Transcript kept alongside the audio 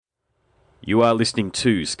You are listening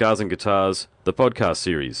to Scars and Guitars, the podcast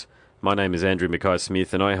series. My name is Andrew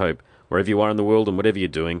Mackay-Smith, and I hope, wherever you are in the world and whatever you're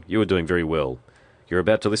doing, you are doing very well. You're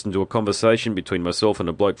about to listen to a conversation between myself and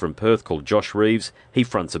a bloke from Perth called Josh Reeves. He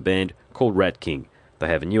fronts a band called Rat King. They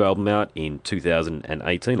have a new album out in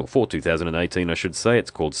 2018, or for 2018 I should say. It's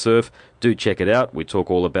called Surf. Do check it out. We talk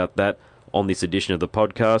all about that on this edition of the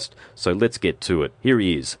podcast, so let's get to it. Here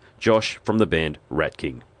he is, Josh from the band Rat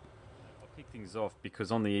King. Things off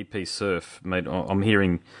because on the EP Surf, mate, I'm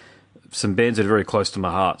hearing some bands that are very close to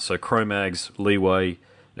my heart. So Cro-Mags, Leeway,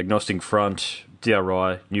 Agnostic Front,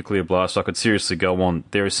 DRI, Nuclear Blast. I could seriously go on.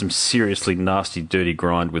 There is some seriously nasty, dirty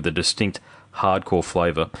grind with a distinct hardcore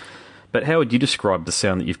flavour. But how would you describe the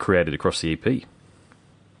sound that you've created across the EP?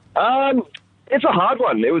 It's a hard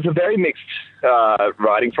one. It was a very mixed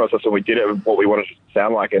writing process when we did it, what we wanted it to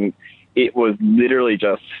sound like, and it was literally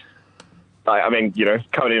just. I mean, you know,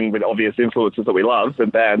 coming in with obvious influences that we love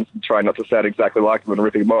and bands, trying not to sound exactly like them and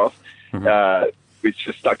ripping them off. Mm-hmm. We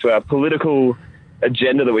just stuck to our political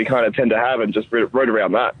agenda that we kind of tend to have and just wrote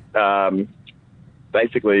around that.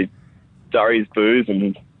 Basically, Durry's booze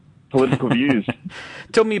and political views.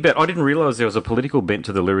 Tell me about. I didn't realise there was a political bent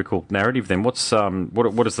to the lyrical narrative. Then, what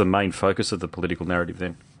is the main focus of the political narrative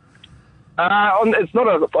then? It's not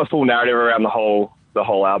a full narrative around the whole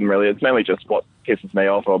album, really. It's mainly just what pisses me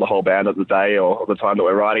off, or the whole band at the day, or the time that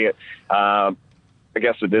we're writing it. I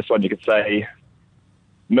guess with this one, you could say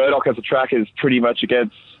Murdoch as a track is pretty much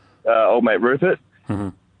against old mate Rupert. Mm-hmm.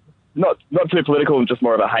 Not too political, just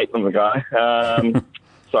more of a hate on the guy.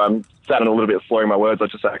 So I'm sounding a little bit slurring my words. I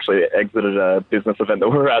just actually exited a business event that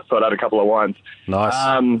we were at, so I had a couple of wines.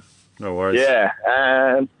 Nice. No worries. Yeah,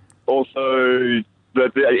 and also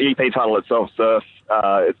the EP title itself, Surf,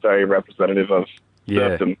 it's very representative of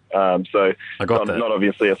serfdom. So I got that. Not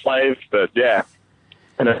obviously a slave, but yeah.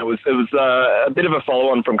 And it was a bit of a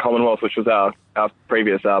follow-on from Commonwealth, which was our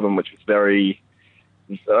previous album, which was very,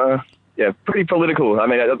 pretty political. I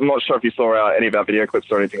mean, I'm not sure if you saw any of our video clips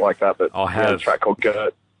or anything like that, but I have. We had a track called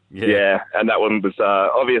Gert. Yeah, and that one was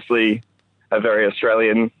obviously a very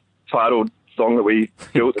Australian titled song that we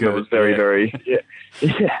built, and it was very,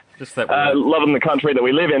 just that loving the country that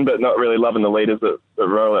we live in, but not really loving the leaders that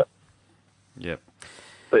roll it. Yep.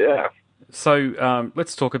 But yeah. So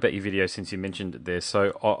let's talk about your video since you mentioned it there.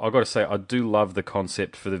 So I've got to say, I do love the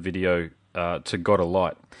concept for the video to God a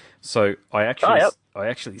Light. So I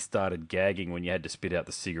actually started gagging when you had to spit out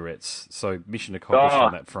the cigarettes. So mission accomplished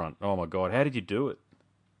on that front. Oh my God, how did you do it?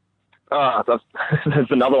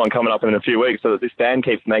 There's another one coming up in a few weeks. So that this band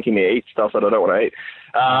keeps making me eat stuff that I don't want to eat.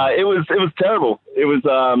 It was terrible. It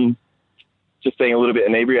was just being a little bit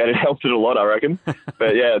inebriated helped it a lot, I reckon.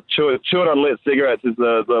 But yeah, chewing on lit cigarettes is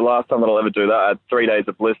the last time that I'll ever do that. I had 3 days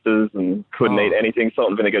of blisters and couldn't eat anything. Salt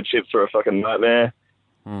and vinegar chips were a fucking nightmare.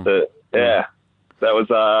 But yeah, that was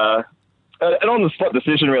an on-the-spot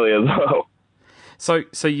decision really as well.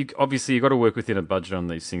 So you obviously you've got to work within a budget on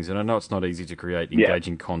these things, and I know it's not easy to create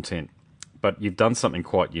engaging content, but you've done something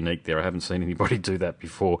quite unique there. I haven't seen anybody do that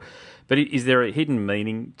before. But is there a hidden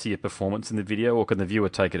meaning to your performance in the video, or can the viewer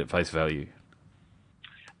take it at face value?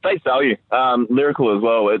 Face value, lyrical as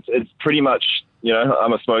well. It's pretty much, you know,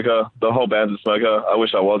 I'm a smoker. The whole band's a smoker. I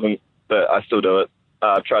wish I wasn't, but I still do it.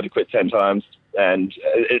 I've tried to quit 10 times, and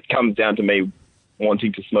it comes down to me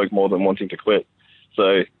wanting to smoke more than wanting to quit.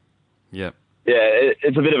 So, yeah,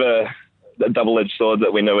 it's a bit of a double-edged sword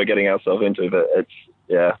that we know we're getting ourselves into, but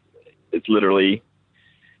it's literally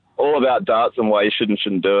all about darts and why you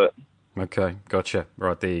shouldn't do it. Okay, gotcha.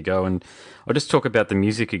 Right, there you go. And I'll just talk about the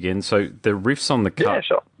music again. So the riffs on the cut,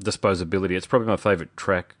 Disposability, it's probably my favourite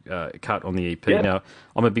track cut on the EP. Yeah. Now,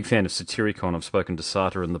 I'm a big fan of Satyricon. I've spoken to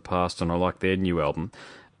Sata in the past, and I like their new album.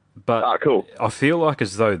 But cool. I feel like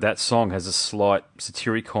as though that song has a slight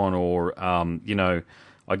Satyricon or,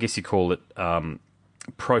 I guess you call it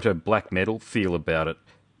proto-black metal feel about it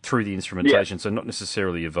through the instrumentation. So not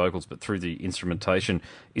necessarily your vocals, but through the instrumentation.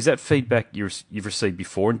 Is that feedback you've received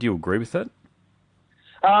before, and do you agree with that?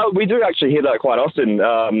 We do actually hear that quite often.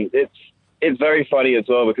 It's very funny as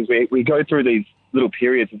well because we go through these little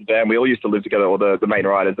periods of the band. We all used to live together, or the main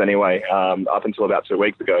writers anyway, up until about 2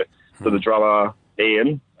 weeks ago. So the drummer,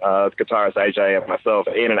 Ian, the guitarist, AJ, and myself.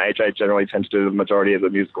 Ian and AJ generally tend to do the majority of the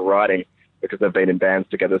musical writing because they've been in bands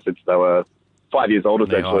together since they were 5 years old,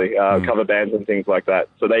 essentially, cover bands and things like that.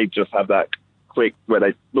 So they just have that click where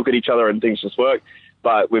they look at each other and things just work.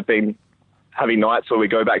 But we've been having nights where we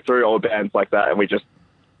go back through old bands like that and we go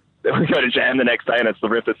to jam the next day and it's the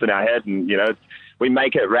riff that's in our head. And, you know, we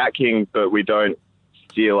make it Rat King, but we don't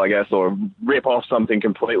steal, I guess, or rip off something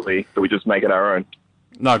completely, but we just make it our own.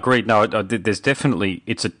 No, agreed. No, there's definitely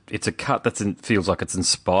it's a cut that feels like it's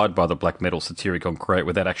inspired by the black metal Satyricon create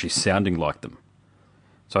without actually sounding like them.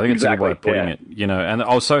 So I think it's a good way of putting it, you know. And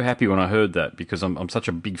I was so happy when I heard that because I'm such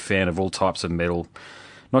a big fan of all types of metal,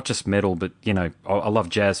 not just metal, but you know, I love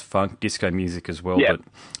jazz, funk, disco music as well. Yeah. But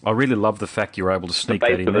I really love the fact you're able to sneak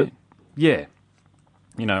that in there. Yeah,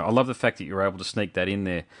 you know, I love the fact that you're able to sneak that in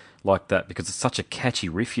there like that because it's such a catchy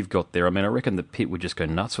riff you've got there. I mean, I reckon the Pit would just go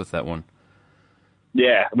nuts with that one.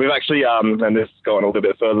 Yeah, we've actually, and this is going a little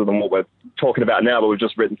bit further than what we're talking about now, but we've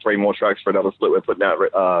just written 3 more tracks for another split we're putting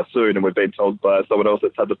out soon, and we've been told by someone else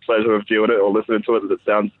that's had the pleasure of viewing it or listening to it that it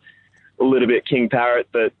sounds a little bit King Parrot,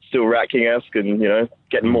 but still Rat King-esque and, you know,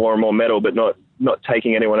 getting more and more metal, but not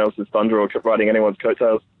taking anyone else's thunder or riding anyone's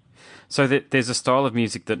coattails. So there's a style of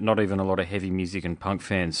music that not even a lot of heavy music and punk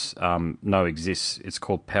fans know exists. It's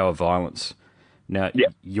called power violence. Now,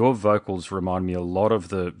 your vocals remind me a lot of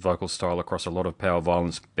the vocal style across a lot of power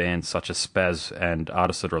violence bands such as Spaz and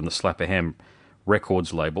artists that are on the Slap a Ham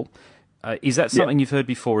Records label. Is that something you've heard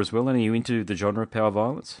before as well? And are you into the genre of power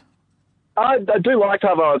violence? I do like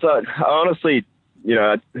power violence. I honestly, you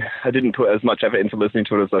know, I didn't put as much effort into listening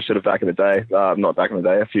to it as I should have back in the day. Not back in the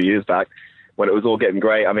day, a few years back when it was all getting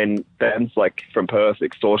great. I mean, bands like from Perth,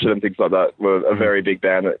 Extortion and things like that were a very big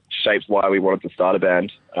band that shaped why we wanted to start a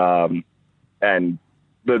band. And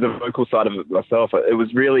the vocal side of it myself, it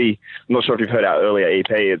was really, I'm not sure if you've heard our earlier EP,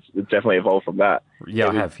 it's definitely evolved from that. Yeah,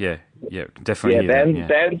 I have, yeah, definitely.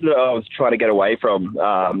 Bands that I was trying to get away from,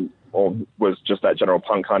 or was just that general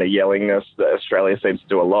punk kind of yellingness that Australia seems to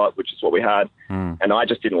do a lot, which is what we had, and I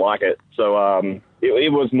just didn't like it. So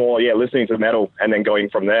it was more, listening to metal and then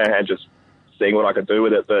going from there and just seeing what I could do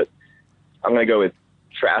with it. But I'm going to go with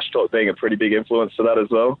Trash Talk being a pretty big influence to that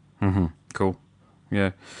as well. Mm-hmm. Cool,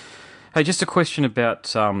 yeah. Hey, just a question about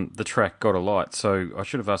the track "Got a Light." So I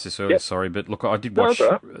should have asked this earlier, sorry, but look, I did watch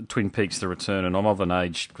Twin Peaks: The Return, and I'm of an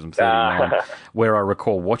age because I'm 39, where I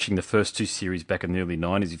recall watching the first 2 series back in the early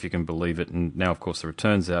 '90s, if you can believe it. And now, of course, The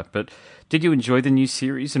Return's out. But did you enjoy the new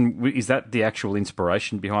series? And is that the actual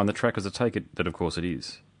inspiration behind the track? Because I take it that, of course, it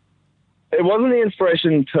is. It wasn't the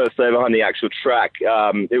inspiration per se behind the actual track.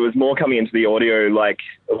 It was more coming into the audio, like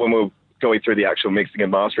when we were going through the actual mixing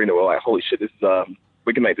and mastering, that we're like, "Holy shit, this is."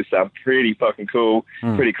 We can make this sound pretty fucking cool,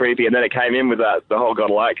 pretty creepy. And then it came in with the whole God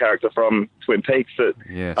of Light character from Twin Peaks that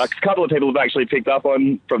a couple of people have actually picked up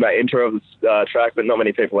on from that intro of the track, but not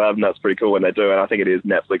many people have, and that's pretty cool when they do. And I think it is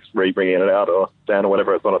Netflix re-bringing it out or down or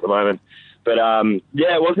whatever it's on at the moment. But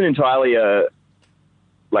it wasn't entirely a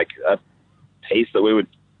piece that we would,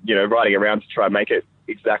 riding around to try and make it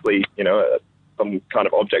exactly, some kind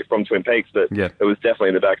of object from Twin Peaks, but it was definitely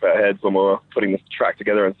in the back of our heads when we were putting this track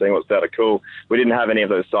together and seeing what sounded cool. We didn't have any of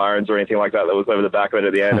those sirens or anything like that was over the back of it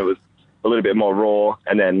at the end. It was a little bit more raw,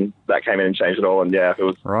 and then that came in and changed it all, and it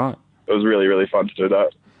was really, really fun to do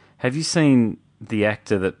that. Have you seen the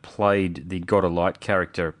actor that played the God of Light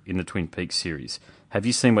character in the Twin Peaks series? Have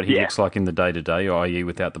you seen what he looks like in the day-to-day, i.e.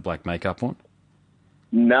 without the black makeup on?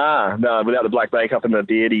 Nah, without the black makeup and the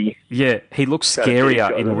beardy. Yeah, he looks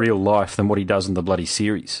scarier in real life than what he does in the bloody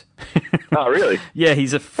series. Oh, really? Yeah,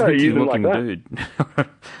 he's a freaky-looking dude.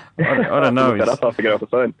 I don't know. I'll have to get off the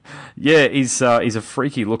phone. Yeah, he's a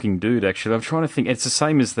freaky-looking dude, actually. I'm trying to think. It's the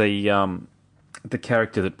same as the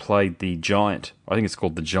character that played the Giant. I think it's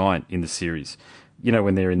called the Giant in the series. You know,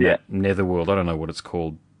 when they're in that netherworld. I don't know what it's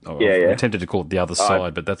called. I'm tempted to call it the other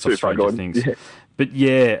side, but that's of Stranger Things. Yeah. But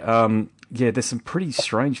there's some pretty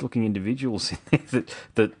strange-looking individuals in there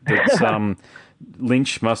that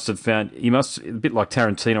Lynch must have found. He must, a bit like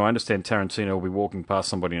Tarantino. I understand Tarantino will be walking past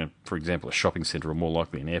somebody in, for example, a shopping centre or more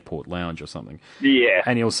likely an airport lounge or something. Yeah.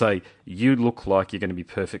 And he'll say, "You look like you're going to be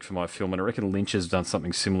perfect for my film." And I reckon Lynch has done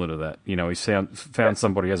something similar to that. He's found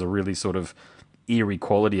somebody who has a really sort of eerie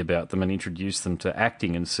quality about them and introduced them to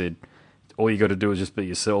acting and said, all you got to do is just be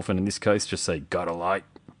yourself. And in this case, just say, "Got a light."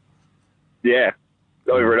 Yeah.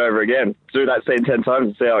 Over and over again. Do that scene 10 times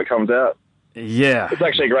and see how it comes out. Yeah. It's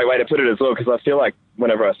actually a great way to put it as well, because I feel like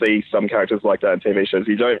whenever I see some characters like that in TV shows,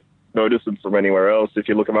 you don't notice them from anywhere else. If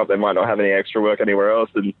you look them up, they might not have any extra work anywhere else,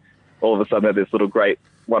 and all of a sudden they're this little great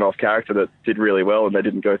one-off character that did really well, and they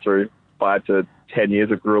didn't go through 5 to 10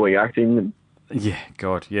 years of grueling acting. And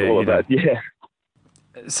all of that. Yeah.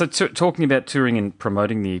 So talking about touring and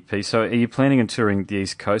promoting the EP, so are you planning on touring the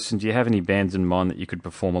East Coast, and do you have any bands in mind that you could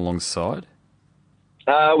perform alongside?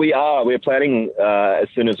 We are. We're planning as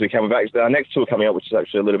soon as we can. We've actually, our next tour coming up, which is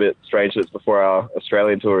actually a little bit strange, it's before our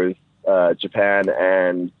Australian tour, is Japan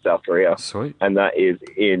and South Korea. Sweet. And that is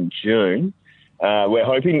in June. We're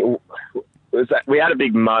hoping... we had a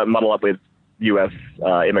big muddle up with US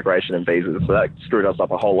immigration and visas, so that screwed us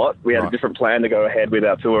up a whole lot. We had a different plan to go ahead with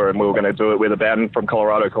our tour, and we were going to do it with a band from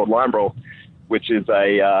Colorado called Lime Brawl, which is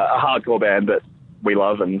a hardcore band that we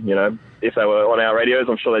love, and, you know, if they were on our radios,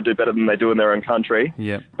 I'm sure they'd do better than they do in their own country.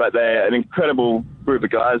 Yeah. But they're an incredible group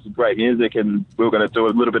of guys with great music, and we were going to do a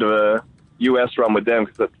little bit of a US run with them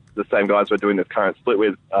because it's the same guys we're doing this current split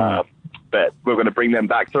with. But we're going to bring them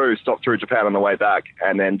back through, stop through Japan on the way back,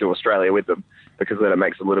 and then do Australia with them, because then it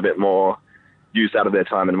makes a little bit more use out of their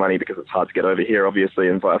time and money, because it's hard to get over here, obviously,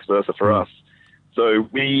 and vice versa for us. So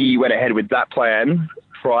we went ahead with that plan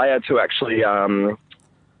prior to actually,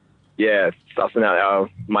 sussing out our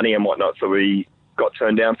money and whatnot. So we got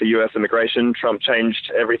turned down for US immigration. Trump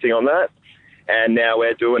changed everything on that, and now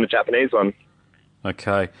we're doing a Japanese one.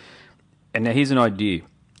 Okay. And now here's an idea.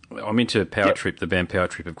 I'm into Power Trip, the band Power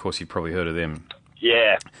Trip. Of course, you've probably heard of them.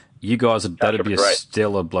 Yeah. You guys, that'd be a great.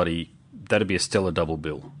 stellar double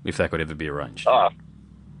bill if that could ever be arranged. Oh,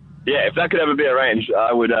 yeah. If that could ever be arranged,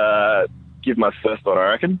 I would give my first thought, I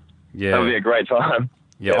reckon. Yeah. That would be a great time.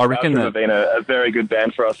 Yeah, I reckon that have been a very good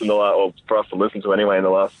band for us or for us to listen to anyway in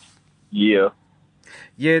the last year.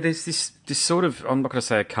 Yeah, there's this sort of, I'm not going to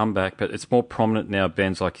say a comeback, but it's more prominent now.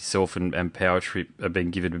 Bands like yourself and Power Trip are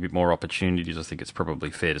being given a bit more opportunities, I think it's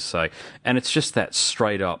probably fair to say. And it's just that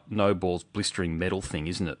straight up, no balls, blistering metal thing,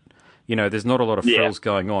 isn't it? You know, there's not a lot of frills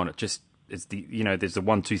going on. It's the, you know, there's the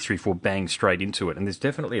 1, 2, 3, 4 bang straight into it. And there's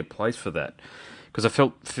definitely a place for that. Because I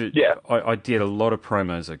felt, I did a lot of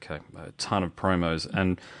promos, a ton of promos,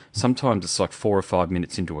 and sometimes it's like 4 or 5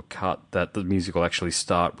 minutes into a cut that the music will actually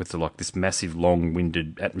start with this massive,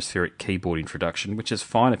 long-winded, atmospheric keyboard introduction, which is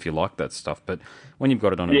fine if you like that stuff, but when you've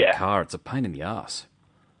got it on in the car, it's a pain in the ass.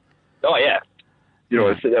 Oh, yeah. You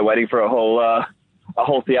know, sit there waiting for a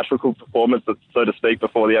whole theatrical performance, so to speak,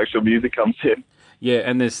 before the actual music comes in. Yeah,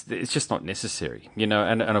 and it's just not necessary, you know.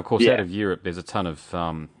 And of course, out of Europe, there's a ton of,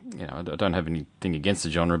 you know, I don't have anything against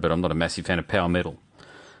the genre, but I'm not a massive fan of power metal.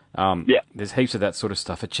 There's heaps of that sort of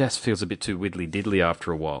stuff. It just feels a bit too widdly diddly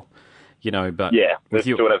after a while, you know. But just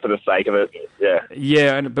doing it for the sake of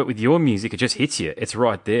it. But with your music, it just hits you. It's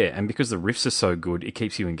right there, and because the riffs are so good, it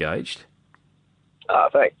keeps you engaged.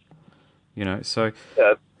 Thanks. You know, so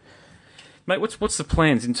mate, what's the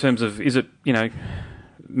plans in terms of, is it, you know,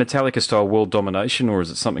 Metallica-style world domination, or is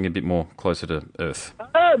it something a bit more closer to Earth?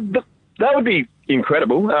 That would be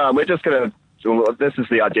incredible. We're just going to... This is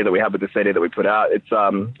the idea that we have with the CD that we put out. It's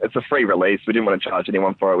a free release. We didn't want to charge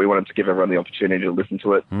anyone for it. We wanted to give everyone the opportunity to listen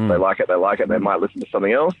to it. If they like it, they like it. They might listen to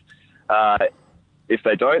something else. If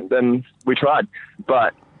they don't, then we tried.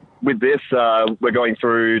 But with this, we're going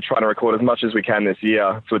through trying to record as much as we can this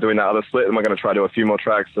year. So we're doing that other split, and we're going to try to do a few more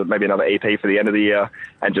tracks, so maybe another EP for the end of the year,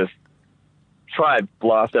 and just try and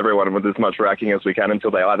blast everyone with as much racking as we can until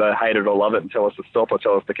they either hate it or love it and tell us to stop or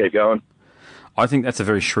tell us to keep going. I think that's a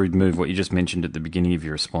very shrewd move, what you just mentioned at the beginning of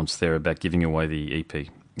your response there about giving away the EP.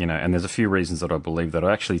 You know, and there's a few reasons that I believe that.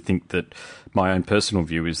 I actually think that my own personal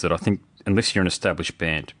view is that I think unless you're an established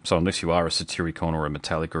band, so unless you are a Satyricon or a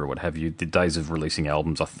Metallica or what have you, the days of releasing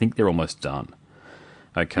albums, I think they're almost done.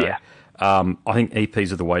 Okay? Yeah. I think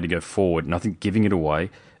EPs are the way to go forward, and I think giving it away,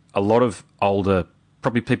 a lot of older,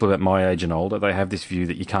 probably people about my age and older, they have this view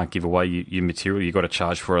that you can't give away your material, you've got to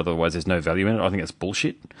charge for it, otherwise there's no value in it. I think that's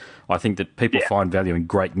bullshit. I think that people find value in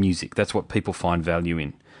great music. That's what people find value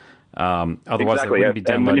in. Otherwise they wouldn't be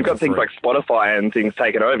downloading. And when you've got things like Spotify and things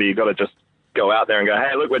taken over, you've got to just go out there and go,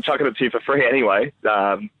 hey, look, we're chucking it to you for free anyway.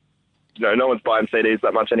 You know, no one's buying CDs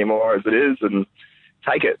that much anymore as it is, and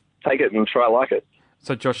take it and try like it.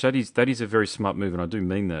 So, Josh, that is a very smart move, and I do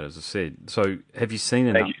mean that, as I said. So, have you seen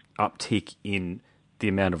an uptick in the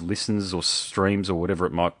amount of listens or streams or whatever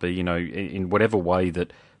it might be, you know, in whatever way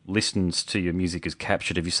that listens to your music is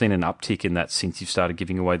captured? Have you seen an uptick in that since you've started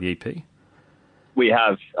giving away the EP? We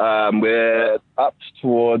have. We're up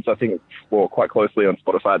towards, I think, quite closely on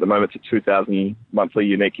Spotify at the moment to 2,000 monthly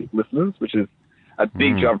unique listeners, which is a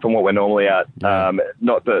big jump from what we're normally at.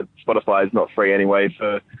 Not that Spotify is not free anyway,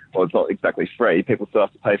 it's not exactly free. People still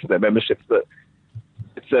have to pay for their memberships, but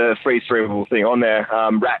it's a free streamable thing on there.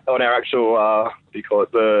 On our actual,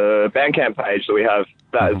 the Bandcamp page that we have,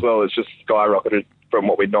 that as well, it's just skyrocketed from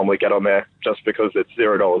what we'd normally get on there just because it's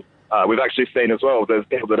 $0. We've actually seen as well, there's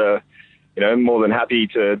people that are, you know, more than happy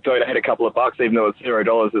to donate a couple of bucks, even though it's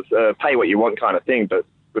 $0. It's a pay what you want kind of thing, but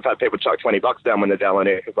we've had people chuck $20 down when they're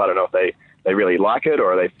downloading it because I don't know if they really like it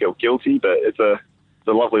or they feel guilty, but it's a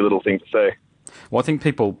lovely little thing to say. Well, I think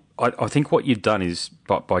people I think what you've done is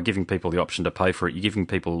by giving people the option to pay for it, you're giving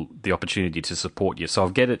people the opportunity to support you. So I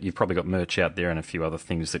get it. You've probably got merch out there and a few other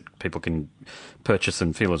things that people can purchase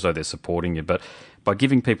and feel as though they're supporting you. But by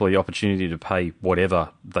giving people the opportunity to pay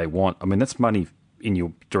whatever they want, I mean, that's money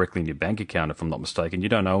directly in your bank account, if I'm not mistaken. You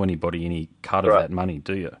don't owe anybody any cut of that money,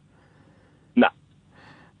 do you? No.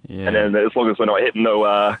 Yeah. And then as long as we're not hitting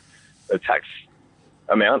no tax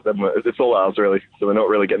amount, then it's all ours, really. So we're not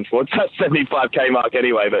really getting towards that 75K mark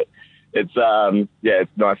anyway. But it's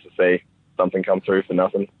it's nice to see something come through for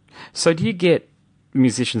nothing. So do you get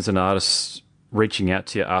musicians and artists reaching out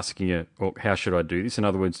to you, asking you, well, how should I do this? In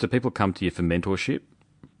other words, do people come to you for mentorship?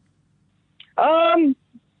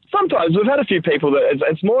 Sometimes we've had a few people that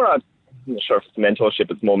it's more. I'm not sure if it's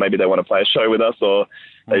mentorship. It's more maybe they want to play a show with us or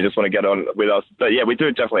they just want to get on with us. But yeah, we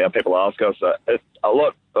do definitely have people ask us. A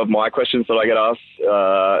lot of my questions that I get asked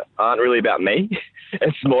aren't really about me.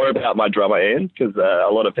 It's more about my drummer Ian, because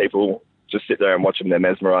a lot of people just sit there and watch him. They're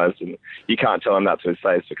mesmerised, and you can't tell him that to his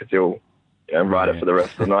face because he'll write it for the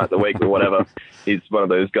rest of the night, the week, or whatever. He's one of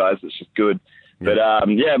those guys that's just good. But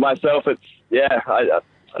myself, I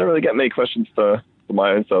don't really get many questions for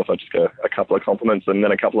my own self. I just get a couple of compliments and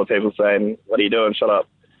then a couple of people saying, "What are you doing? Shut up.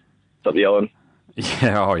 Stop yelling."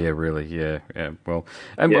 Yeah. Oh, yeah. Really. Yeah. Yeah. Well,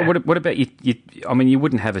 what about you? I mean, you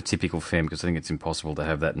wouldn't have a typical fan because I think it's impossible to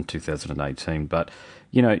have that in 2018. But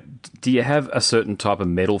do you have a certain type of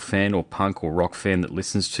metal fan or punk or rock fan that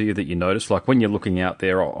listens to you that you notice? Like when you're looking out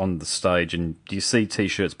there on the stage, and do you see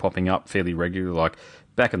T-shirts popping up fairly regularly? Like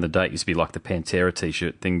back in the day, it used to be like the Pantera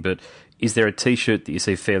T-shirt thing, but is there a T-shirt that you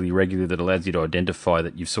see fairly regularly that allows you to identify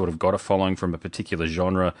that you've sort of got a following from a particular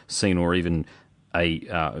genre, scene, or even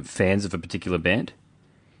fans of a particular band?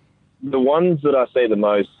 The ones that I see the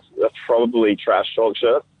most are probably Trash Talk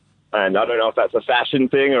shirt, and I don't know if that's a fashion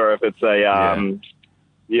thing or if it's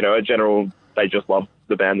a general, they just love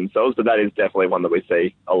the band themselves. But that is definitely one that we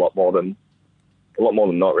see a lot more than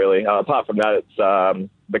not, really. Apart from that, it's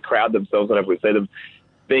the crowd themselves. Whenever we see them,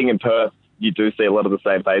 being in Perth, you do see a lot of the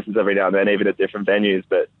same faces every now and then, even at different venues.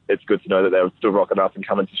 But it's good to know that they're still rocking up and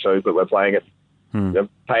coming to shows that we're playing at. They're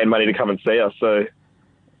paying money to come and see us. So,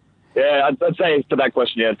 yeah, I'd say for that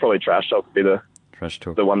question, it's probably Trash Talk would be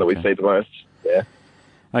the one that we see the most. Yeah.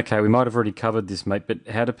 Okay, we might have already covered this, mate, but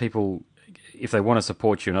how do people, if they want to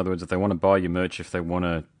support you, in other words, if they want to buy your merch, if they want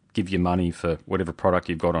to give you money for whatever product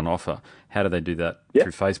you've got on offer, how do they do that?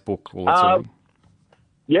 Through Facebook? All that sort of thing?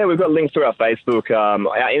 Yeah, we've got links through our Facebook. Our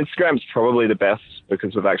Instagram's probably the best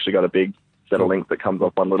because we've actually got a big set of links that comes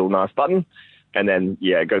off one little nice button. And then,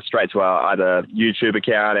 go straight to our either YouTube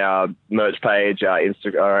account, our merch page, our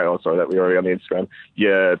Instagram. Oh, sorry, that we're already on the Instagram.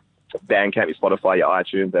 Your Bandcamp, your Spotify, your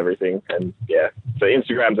iTunes, everything. And, so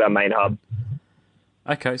Instagram's our main hub.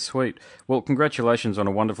 Okay, sweet. Well, congratulations on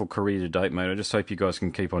a wonderful career to date, mate. I just hope you guys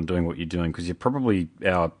can keep on doing what you're doing because you're probably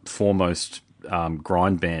our foremost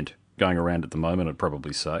grind band going around at the moment, I'd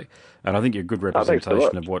probably say. And I think you're a good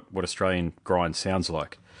representation of what Australian grind sounds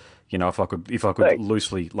like. If I could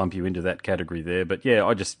loosely lump you into that category there. But yeah,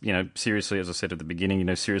 I just, seriously, as I said at the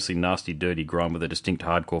beginning, seriously nasty, dirty grind with a distinct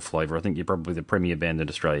hardcore flavour. I think you're probably the premier band in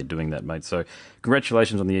Australia doing that, mate. So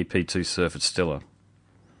congratulations on the EP2 Surf. It's stellar.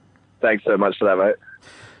 Thanks so much for that, mate.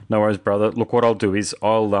 No worries, brother. Look, what I'll do is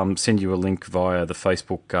I'll send you a link via the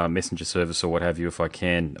Facebook Messenger service or what have you if I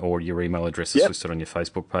can, or your email address is listed on your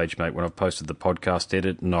Facebook page, mate, when I've posted the podcast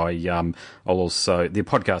edit. And I'll also, the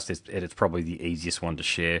podcast edit's probably the easiest one to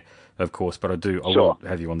share, of course, but I will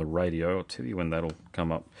have you on the radio. I'll tell you when that'll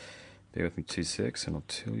come up. Bear with me 2 secs and I'll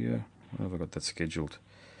tell you. Where have I got that scheduled?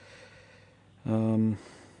 Where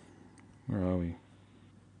are we?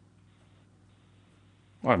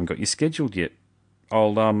 I haven't got you scheduled yet. That's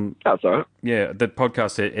all right. Yeah, the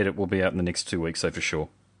podcast edit will be out in the next 2 weeks, so for sure.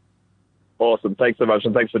 Awesome. Thanks so much,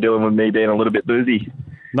 and thanks for dealing with me being a little bit boozy.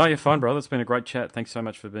 No, you're fine, brother. It's been a great chat. Thanks so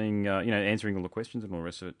much for being, answering all the questions and all the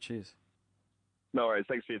rest of it. Cheers. No worries.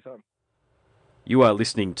 Thanks for your time. You are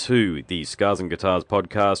listening to the Scars and Guitars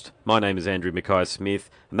podcast. My name is Andrew Mackay-Smith,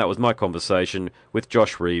 and that was my conversation with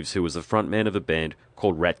Josh Reeves, who was the frontman of a band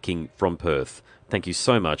called Rat King from Perth. Thank you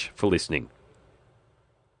so much for listening.